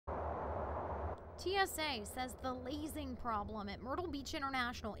TSA says the lasing problem at Myrtle Beach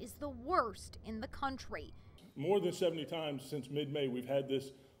International is the worst in the country. More than 70 times since mid-May we've had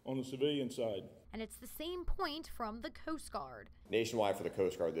this on the civilian side. And it's the same point from the Coast Guard. Nationwide for the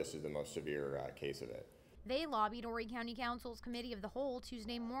Coast Guard, this is the most severe case of it. They lobbied Horry County Council's Committee of the Whole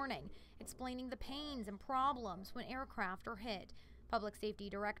Tuesday morning, explaining the pains and problems when aircraft are hit. Public Safety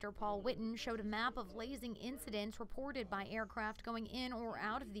Director Paul Whitten showed a map of lasing incidents reported by aircraft going in or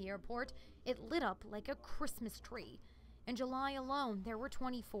out of the airport. It lit up like a Christmas tree. In July alone, there were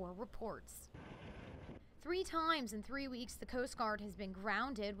 24 reports. 3 times in 3 weeks, the Coast Guard has been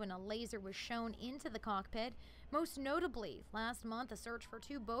grounded when a laser was shown into the cockpit. Most notably, last month, a search for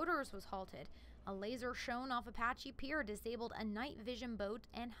 2 boaters was halted. A laser shown off Apache Pier disabled a night vision boat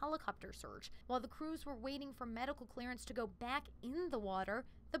and helicopter search. While the crews were waiting for medical clearance to go back in the water,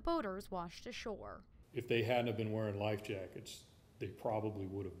 the boaters washed ashore. If they hadn't have been wearing life jackets, they probably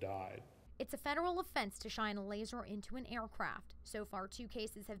would have died. It's a federal offense to shine a laser into an aircraft. So far, 2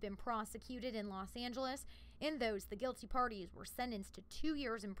 cases have been prosecuted in Los Angeles. In those, the guilty parties were sentenced to 2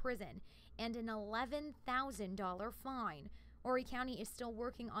 years in prison and an $11,000 fine. Horry County is still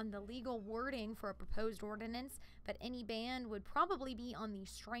working on the legal wording for a proposed ordinance, but any ban would probably be on the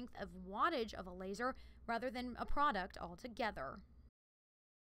strength of wattage of a laser rather than a product altogether.